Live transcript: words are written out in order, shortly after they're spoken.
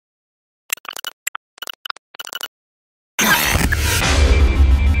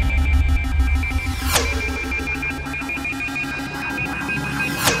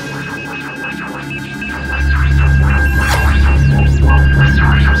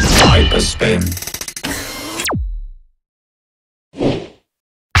Hyperspin.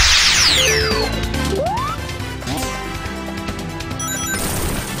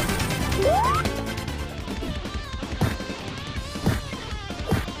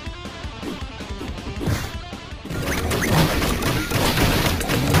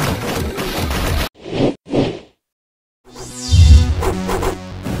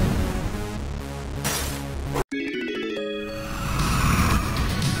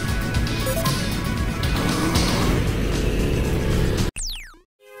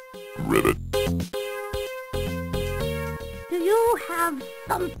 Ribbit. Do you have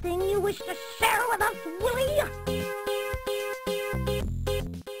something you wish to share with us, Willie?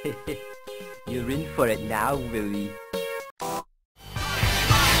 You're in for it now, Willie.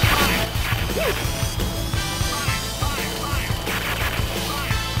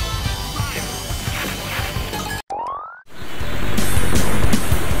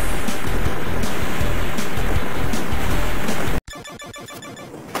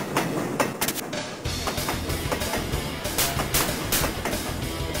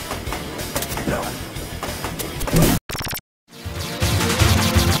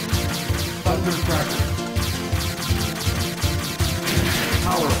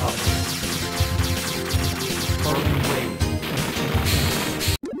 Power up. Burning wave.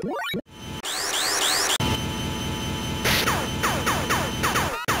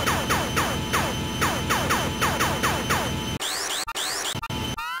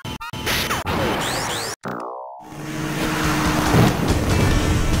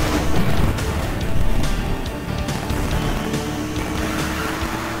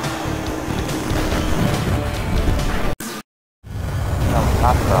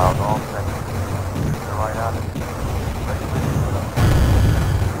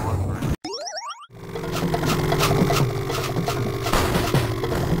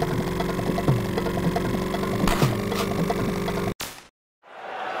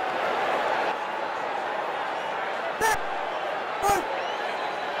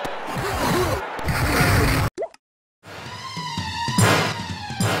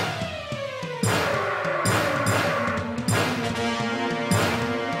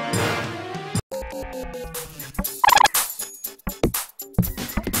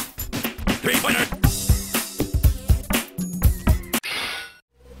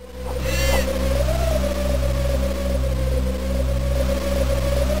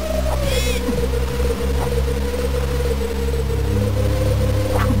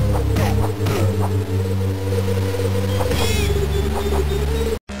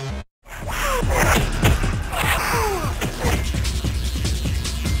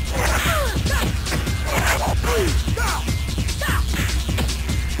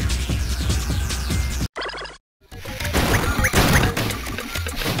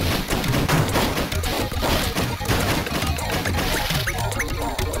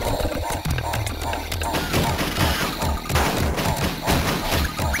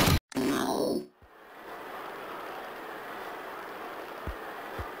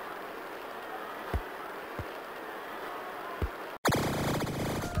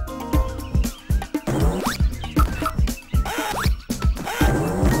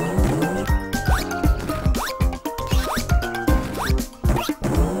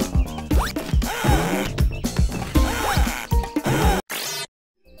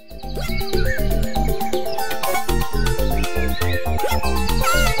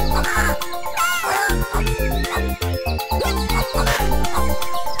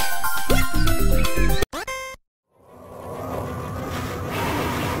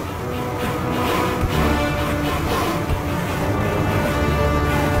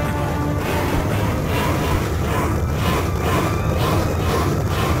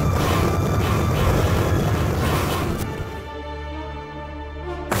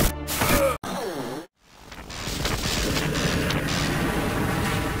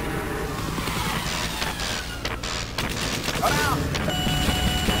 Go down!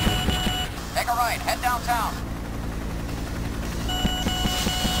 Take a right, head downtown.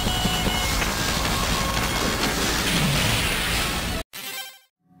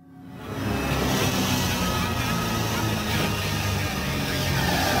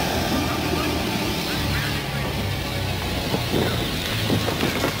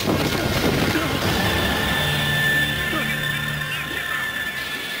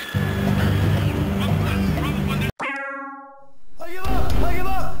 I give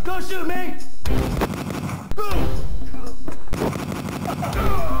up! Don't shoot me!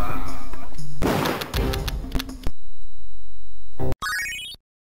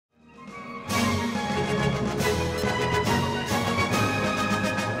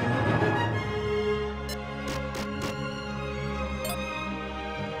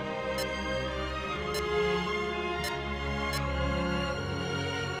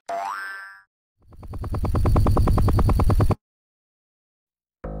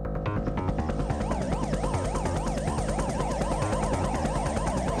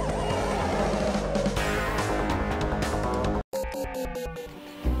 I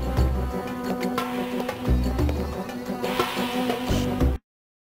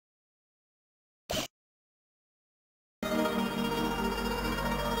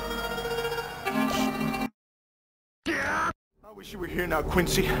wish you were here now,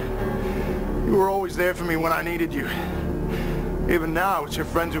 Quincy. You were always there for me when I needed you. Even now, it's your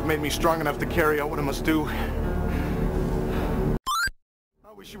friends who've made me strong enough to carry out what I must do.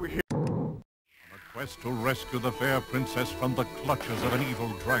 I wish you were here. On a quest to rescue the fair princess from the clutches of an evil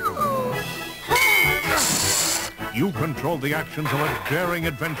dragon. You control the actions of a daring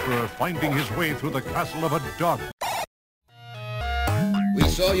adventurer finding his way through the castle of a dark. We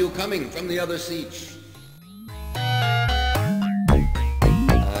saw you coming from the other seats.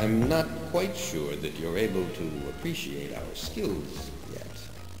 I'm not quite sure that you're able to appreciate our skills yet.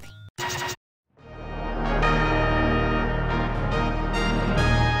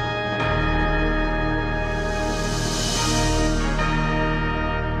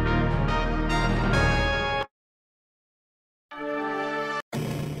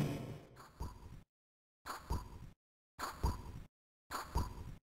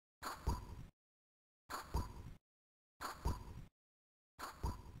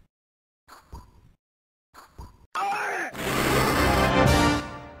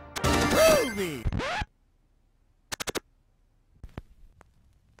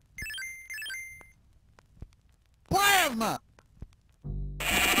 Plasma!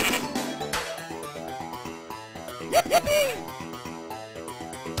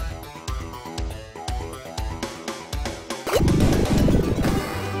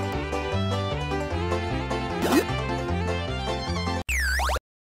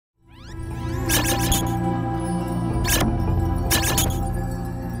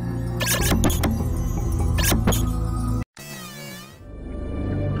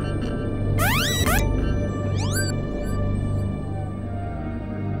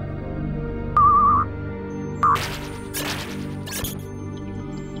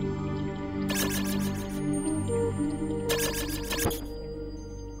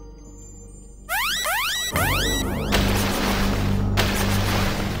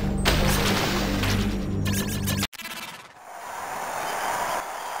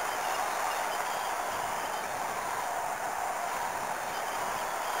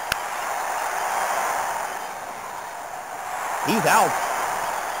 He's out.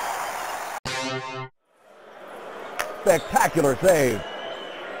 Spectacular save.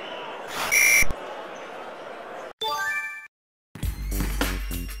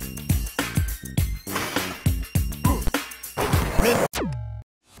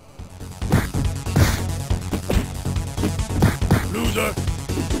 Loser!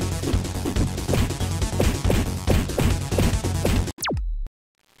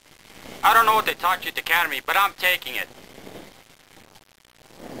 I don't know what they taught you at the academy, but I'm taking it.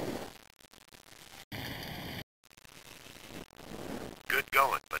 Good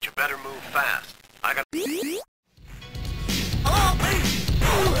going, but you better move fast. I got...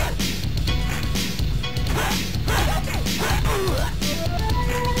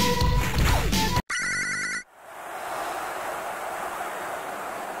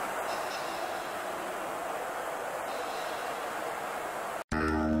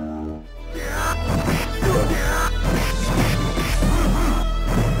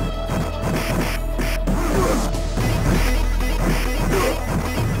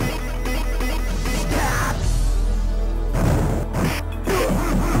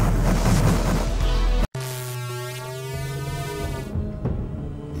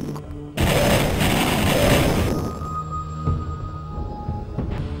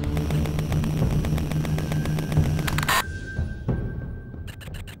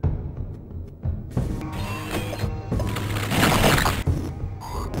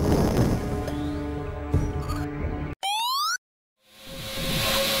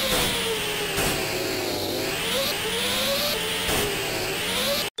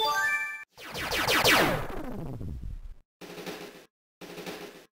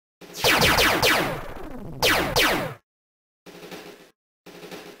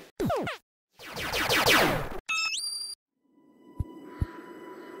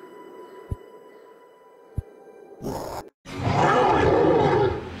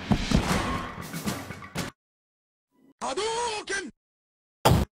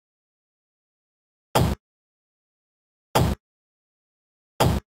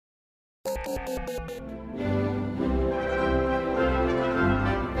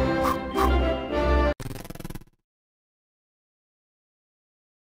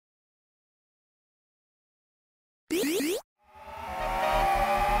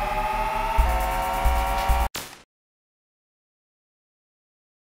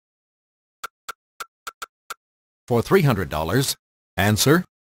 for $300. Answer.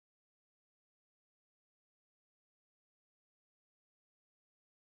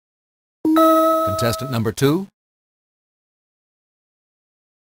 Contestant number 2.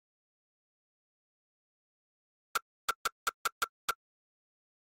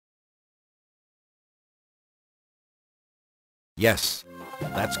 Yes,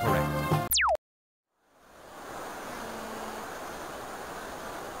 that's correct.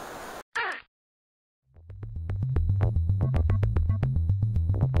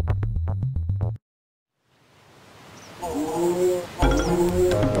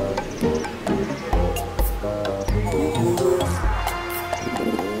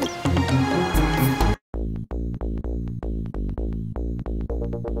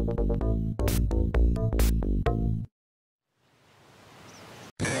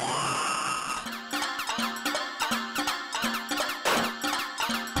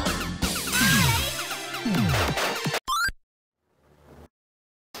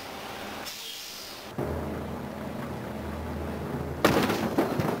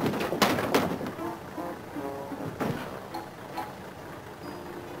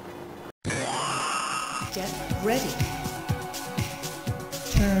 Get ready.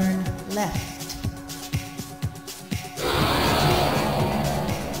 Turn left.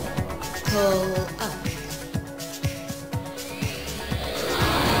 Pull up.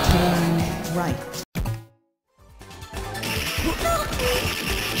 Turn right.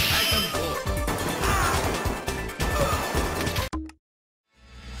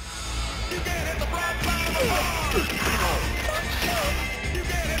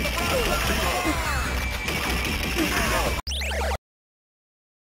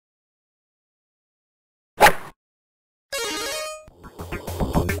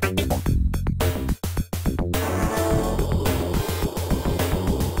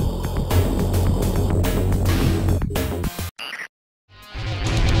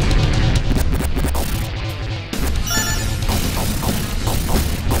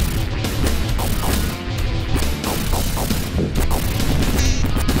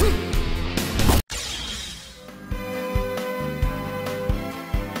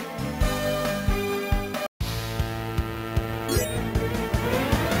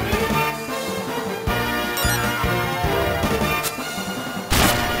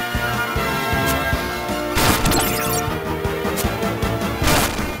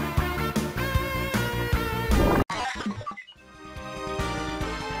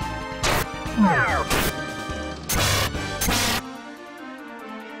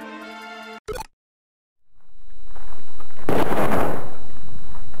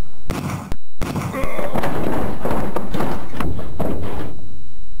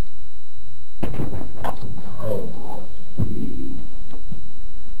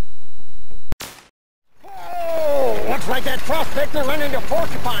 Looks like that prospector ran into a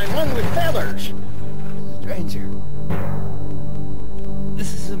porcupine, one with feathers. Stranger,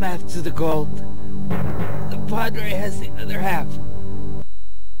 this is the map to the gold. The Padre has the other half.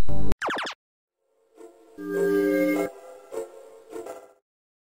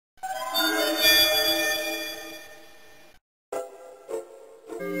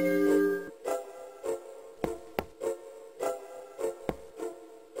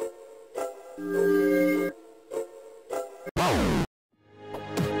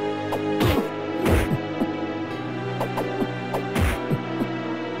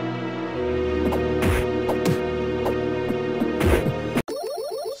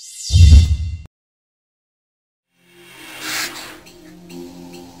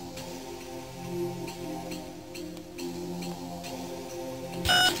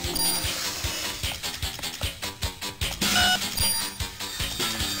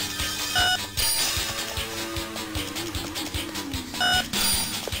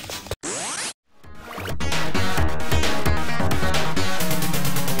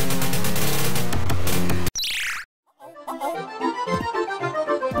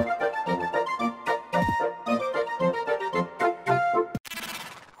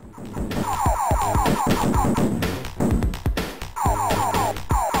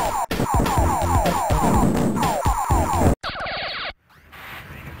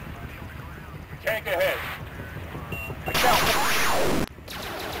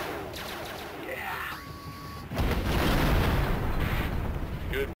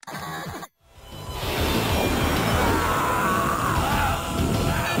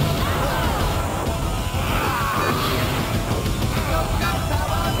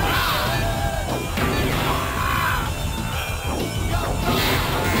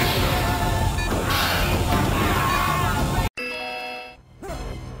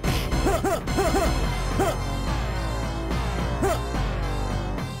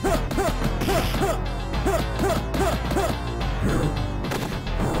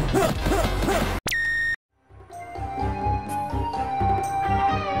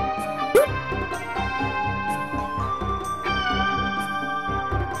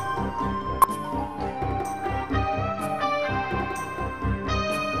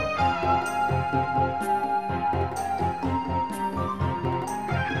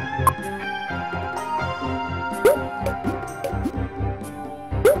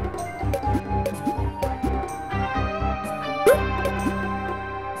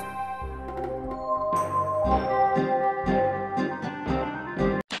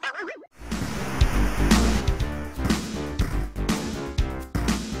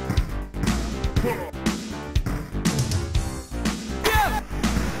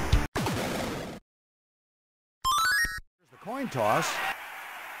 Coin toss.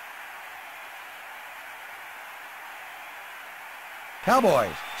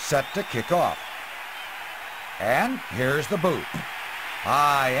 Cowboys set to kick off. And here's the boot.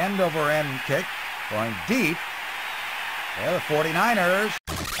 High end over end kick going deep. Yeah, the 49ers.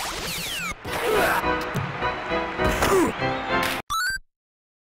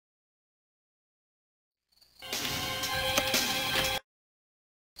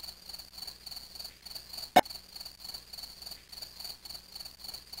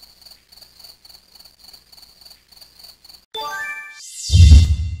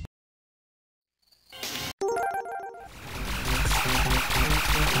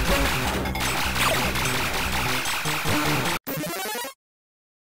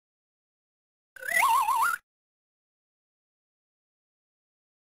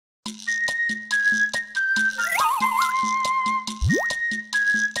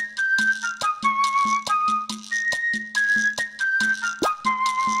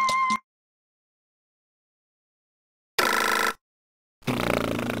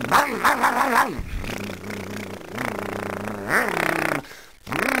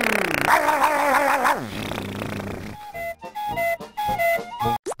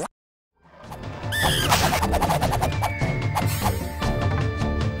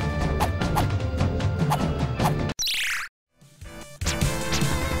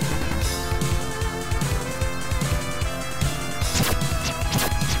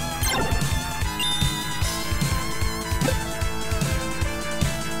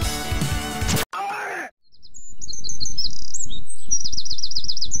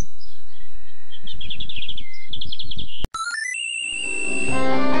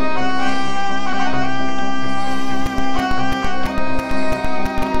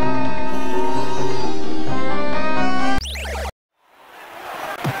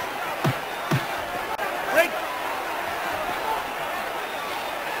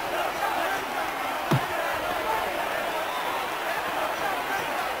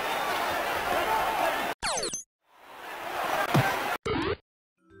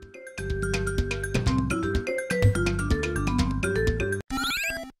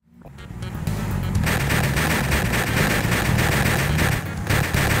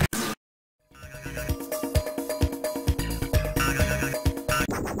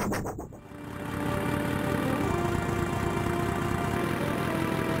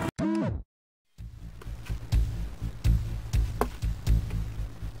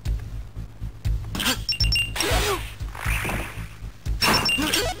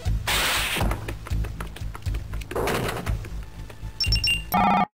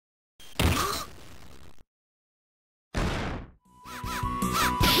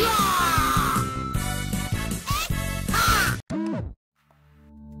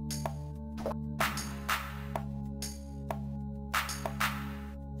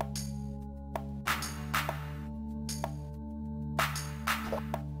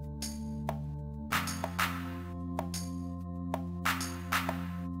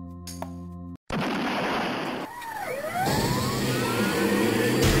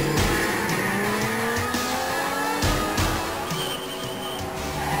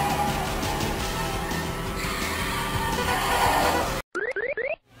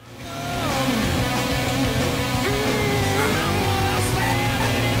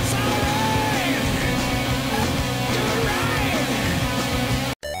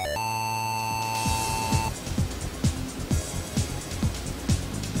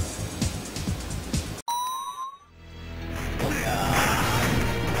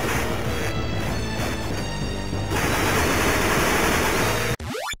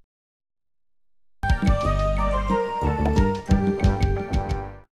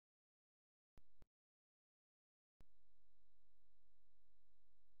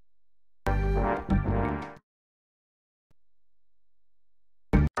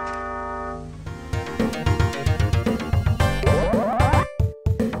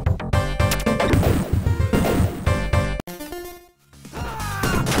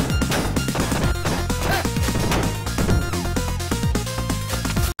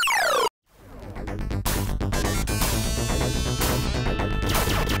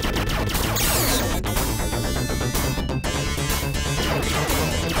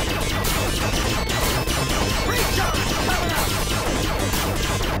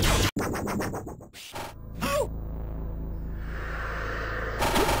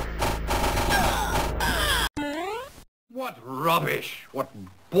 What rubbish! What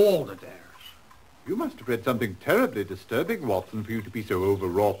balderdash! You must have read something terribly disturbing, Watson, for you to be so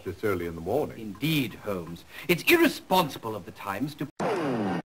overwrought this early in the morning. Indeed, Holmes. It's irresponsible of the Times to...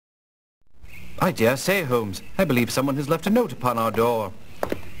 I dare say, Holmes, I believe someone has left a note upon our door.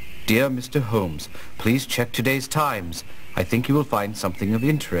 Dear Mr. Holmes, please check today's Times. I think you will find something of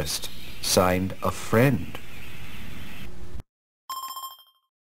interest. Signed, a friend.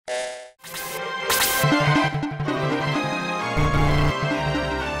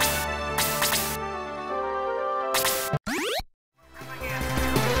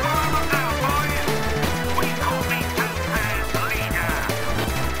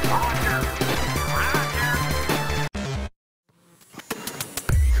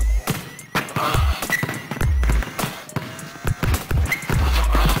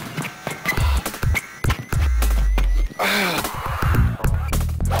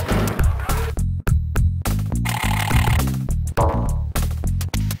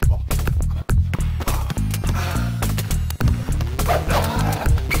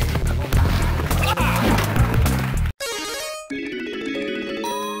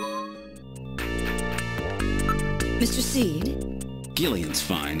 Mr. Seed? Gillian's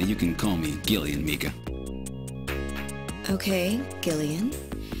fine. You can call me Gillian, Mika. Okay, Gillian.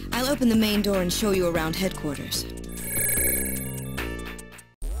 I'll open the main door and show you around headquarters.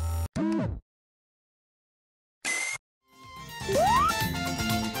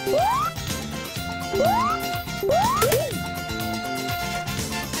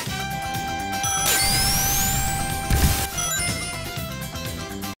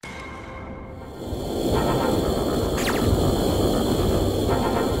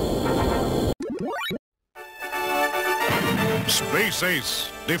 Space Ace,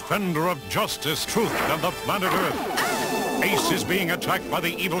 defender of justice, truth, and the planet Earth. Ace is being attacked by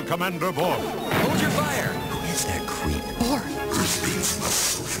the evil Commander Borg. Hold your fire! Who is that creep? Borg. Griffins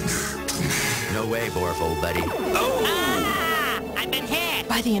must surrender to me. No way, Borg, old buddy. Oh! Ah! I've been hit!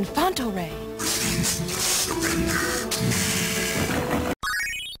 By the Infanto Ray. Griffins must surrender to me.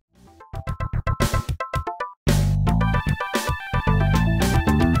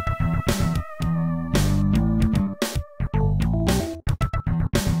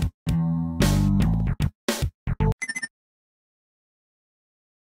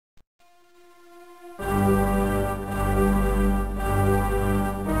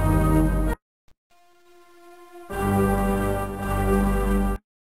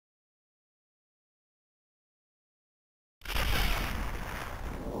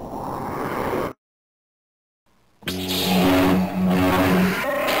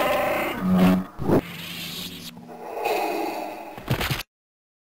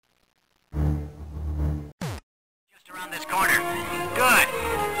 Around this corner. Good.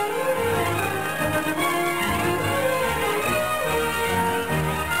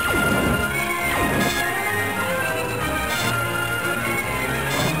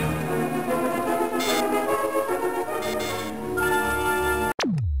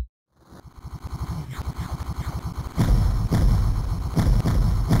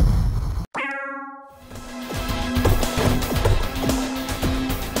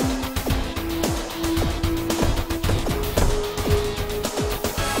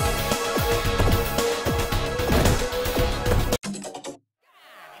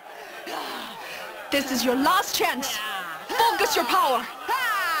 This is your last chance. Focus your power.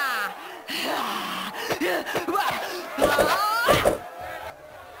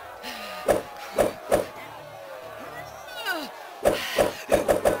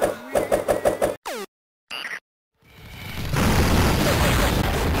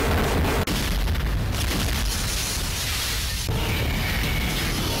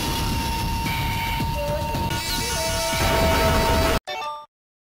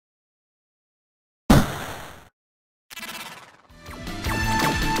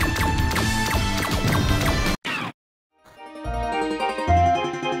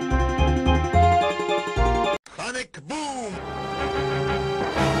 Boom!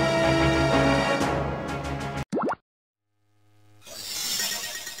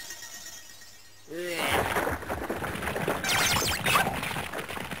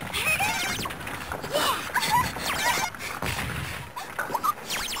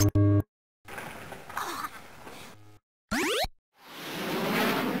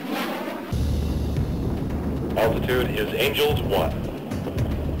 Altitude is Angels 1.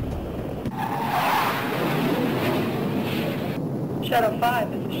 Shadow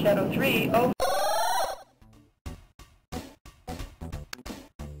 5, this is Shadow 3, over.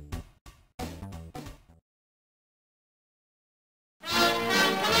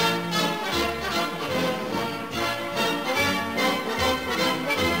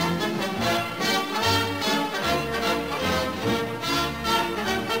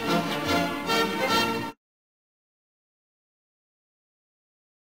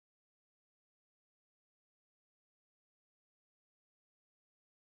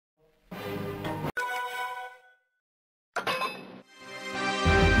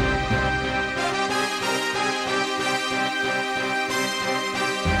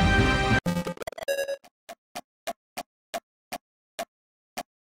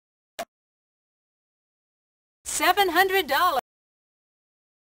 $700.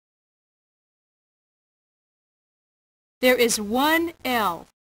 There is one L.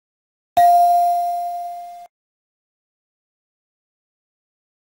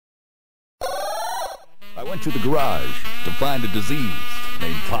 I went to the garage to find a disease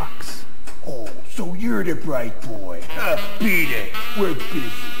named pox. Oh, so you're the bright boy. Beat it. We're busy.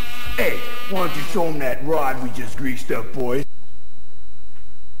 Hey, why don't you show him that rod we just greased up, boys?